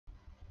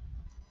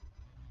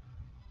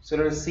So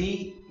let us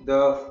see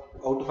the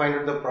how to find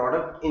out the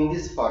product in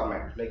this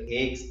format, like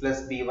ax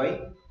plus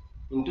by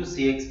into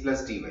cx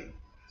plus dy.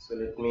 So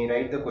let me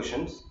write the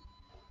questions.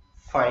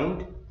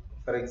 Find,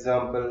 for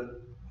example,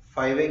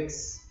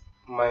 5x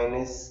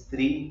minus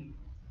 3,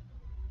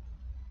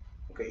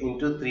 okay,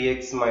 into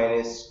 3x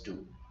minus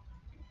 2.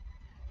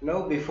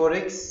 Now before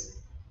x,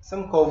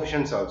 some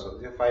coefficients also.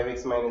 So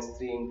 5x minus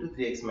 3 into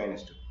 3x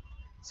minus 2.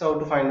 So how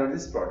to find out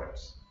these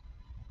products?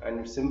 And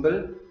it's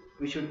simple.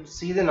 We should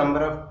see the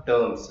number of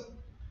terms.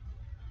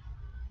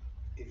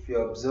 If you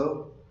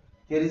observe,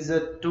 here is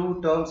a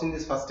two terms in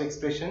this first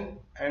expression,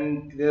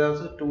 and there are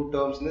also two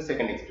terms in the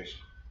second expression.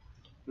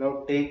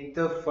 Now take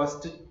the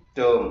first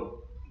term,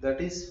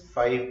 that is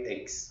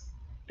 5x.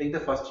 Take the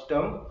first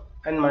term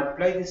and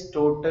multiply this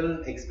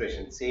total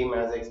expression, same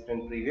as I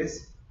explained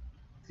previous,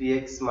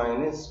 3x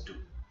minus 2.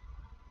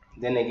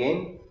 Then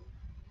again,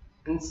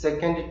 in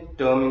second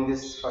term in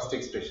this first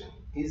expression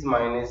is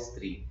minus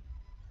 3.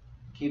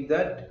 Keep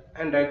that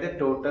and write the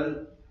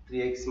total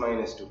 3x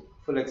minus 2,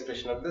 full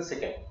expression of the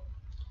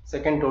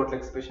second total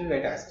expression,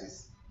 write as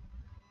this.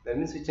 That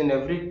means each and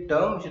every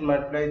term we should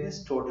multiply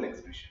this total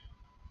expression.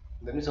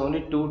 That means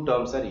only two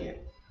terms are here.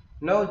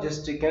 Now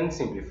just you can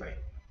simplify.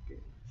 Okay.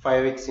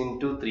 5x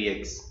into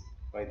 3x.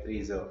 By 3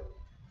 is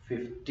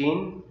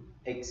 15.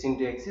 X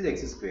into x is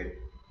x square.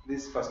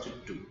 This first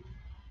 2.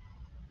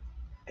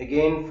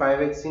 Again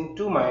 5x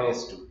into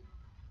minus 2.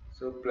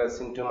 So plus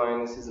into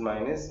minus is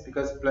minus,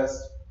 because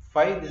plus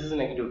 5, this is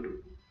negative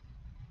 2.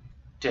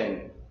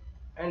 10.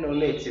 And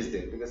only x is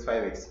there because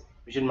 5x.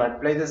 We should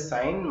multiply the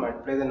sign,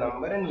 multiply the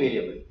number and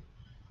variable.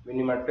 When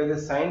you multiply the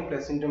sign,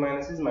 plus into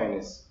minus is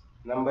minus.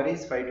 Number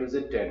is 5 to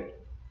the 10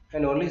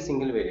 and only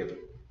single variable.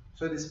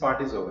 So this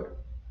part is over.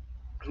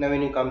 Now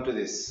when you come to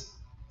this,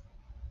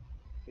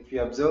 if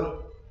you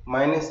observe,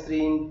 minus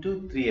 3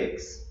 into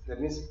 3x, that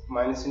means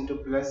minus into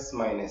plus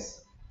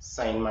minus,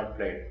 sign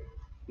multiplied.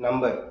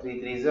 Number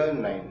 3 3s are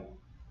 9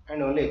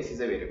 and only x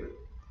is a variable.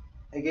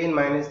 Again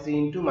minus 3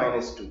 into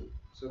minus 2.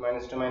 So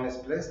minus to minus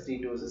plus,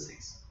 3 2 is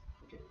 6.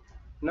 Okay.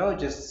 Now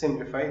just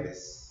simplify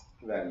this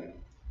value.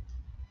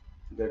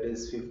 That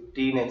is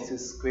 15x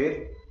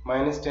square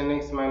minus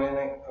 10x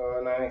minus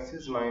 9x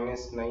is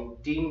minus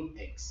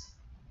 19x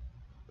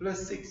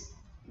plus 6.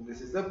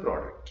 This is the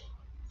product.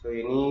 So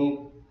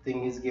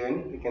anything is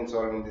given, we can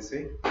solve in this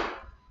way.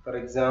 For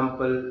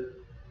example,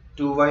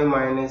 2y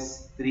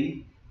minus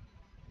 3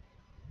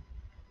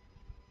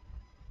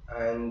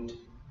 and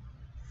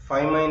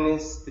 5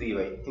 minus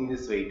 3y, in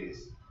this way it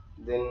is.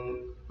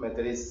 Then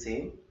method is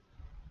same.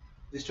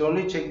 Just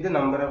only check the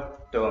number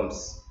of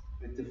terms.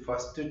 With the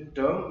first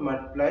term,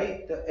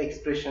 multiply the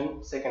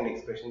expression, second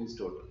expression is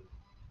total.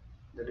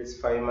 That is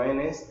 5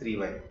 minus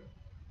 3y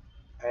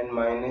and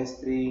minus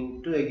 3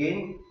 into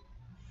again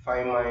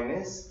 5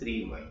 minus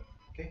 3y.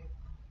 Okay,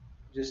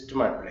 just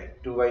multiply.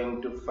 2y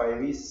into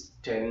 5 is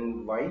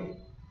 10y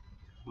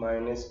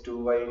minus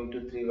 2y into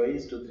 3y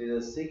is 2 3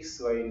 is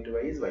 6, y into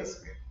y is y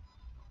square.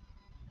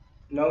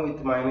 Now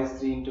with minus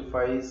 3 into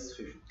 5 is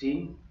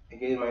 15,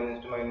 again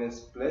minus to minus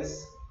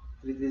plus,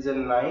 3 3 is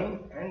 9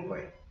 and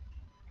y.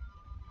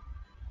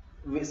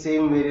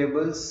 Same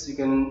variables you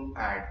can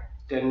add,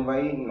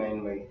 10y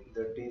 9y,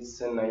 that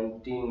is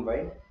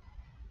 19y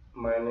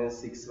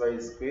minus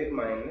 6y square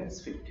minus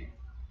 15.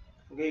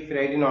 Okay, if you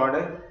write in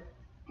order,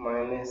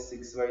 minus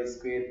 6y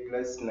square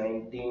plus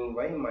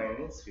 19y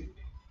minus 15.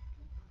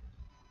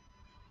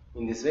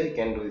 In this way you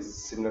can do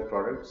this similar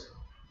products.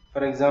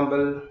 For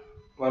example,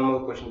 one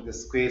more question with the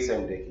squares I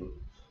am taking.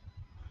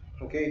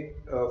 Okay,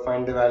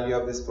 find the value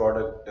of this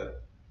product,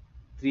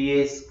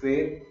 3a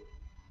square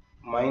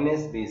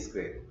minus b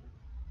square.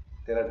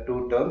 There are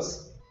two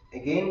terms.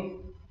 Again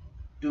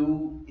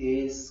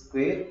 2a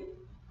square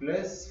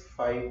plus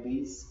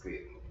 5b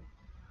square.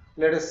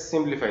 Let us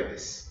simplify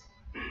this.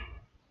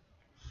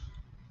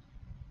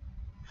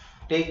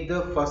 Take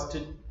the first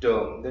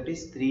term, that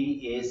is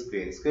 3a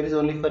square. Square is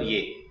only for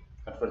a,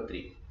 not for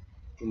 3.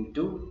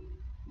 Into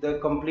the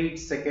complete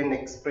second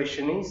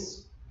expression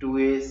is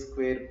 2a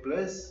square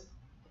plus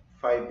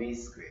 5b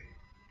square.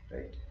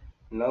 Right.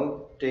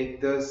 Now take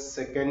the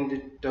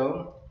second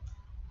term,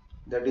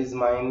 that is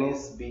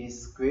minus b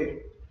square.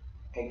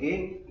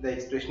 Again the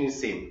expression is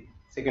same,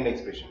 second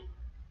expression,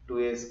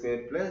 2a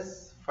square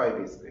plus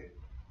 5b square.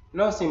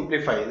 Now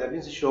simplify, that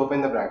means show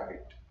open the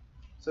bracket.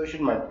 So we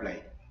should multiply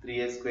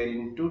 3a square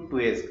into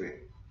 2a square,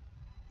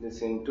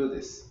 this into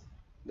this,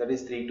 that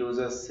is 3 2s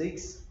are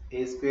 6,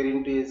 a square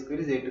into a square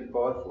is a to the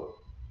power 4.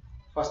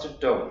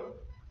 First term,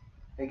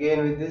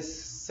 again with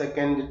this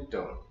second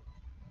term,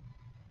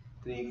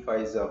 3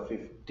 5s are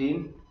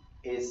 15,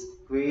 a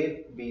square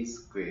b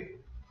square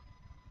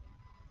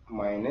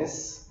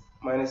minus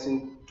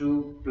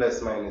into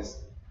plus minus,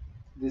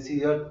 this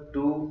is your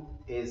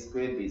 2a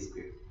square b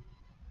square.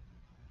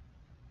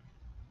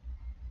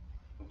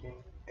 Okay,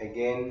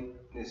 again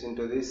this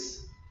into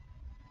this,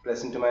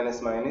 plus into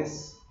minus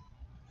minus,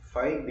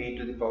 5b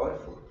to the power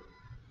 4.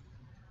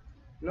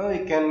 Now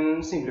you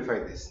can simplify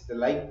this. The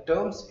like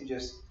terms you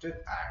just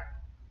add,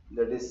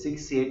 that is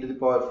 6a to the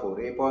power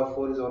 4. A power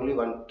 4 is only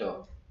one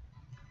term,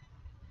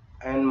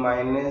 and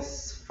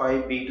minus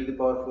 5b to the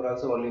power 4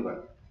 also only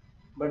 1.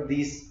 But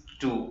these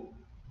two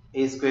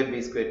a square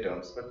b square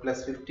terms, but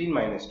plus 15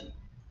 minus 2.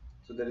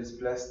 So that is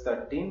plus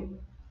 13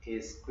 a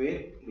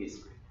square b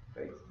square,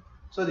 right?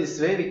 So this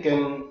way we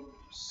can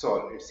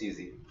solve, it's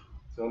easy.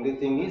 The only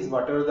thing is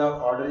whatever the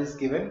order is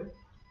given,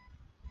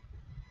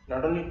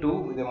 not only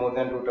 2, the more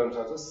than 2 terms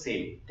also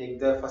same. Take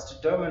the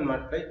first term and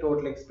multiply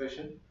total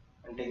expression,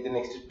 and take the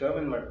next term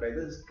and multiply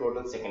the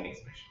total second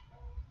expression.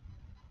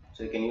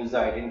 So you can use the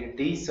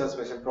identities or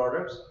special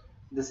products.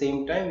 At the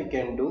same time we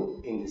can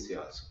do in this way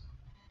also.